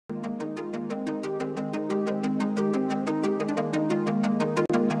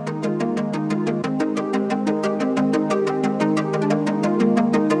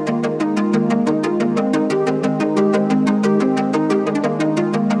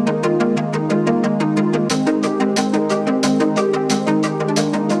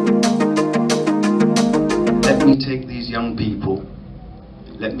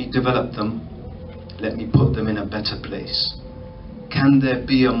develop them, let me put them in a better place. Can there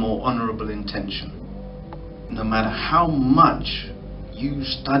be a more honorable intention? No matter how much you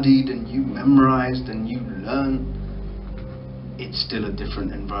studied and you memorized and you learned, it's still a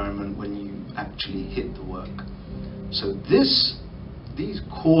different environment when you actually hit the work. So these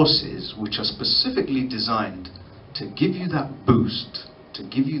courses, which are specifically designed to give you that boost, to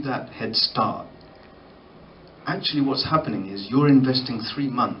give you that head start, actually what's happening is you're investing 3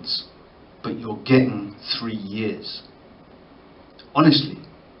 months, but you're getting 3 years. Honestly,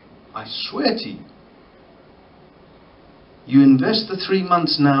 I swear to you, you invest the 3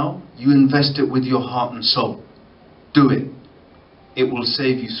 months now, you invest it with your heart and soul. Do it. It will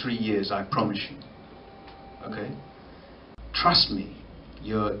save you 3 years, I promise you. Okay? Trust me,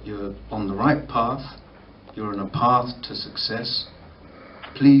 you're on the right path, you're on a path to success.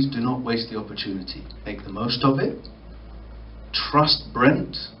 Please do not waste the opportunity. Make the most of it. Trust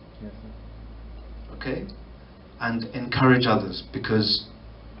Brent. Okay? And encourage others, because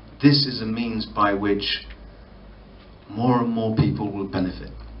this is a means by which more and more people will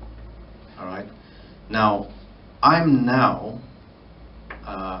benefit. Alright? Now, I'm now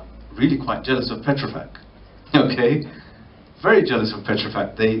really quite jealous of Petrofac. Okay? Very jealous of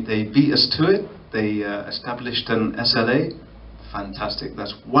Petrofac. They beat us to it. They established an SLA. Fantastic.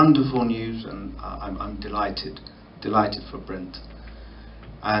 That's wonderful news, and I'm delighted for Brent.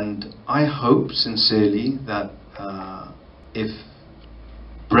 And I hope sincerely that if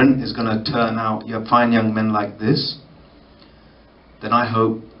Brent is going to turn out fine young men like this, then I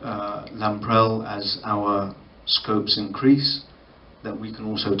hope Lamprell, as our scopes increase, that we can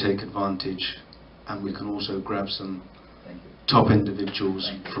also take advantage and we can also grab some top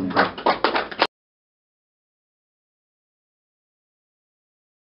individuals from Brent.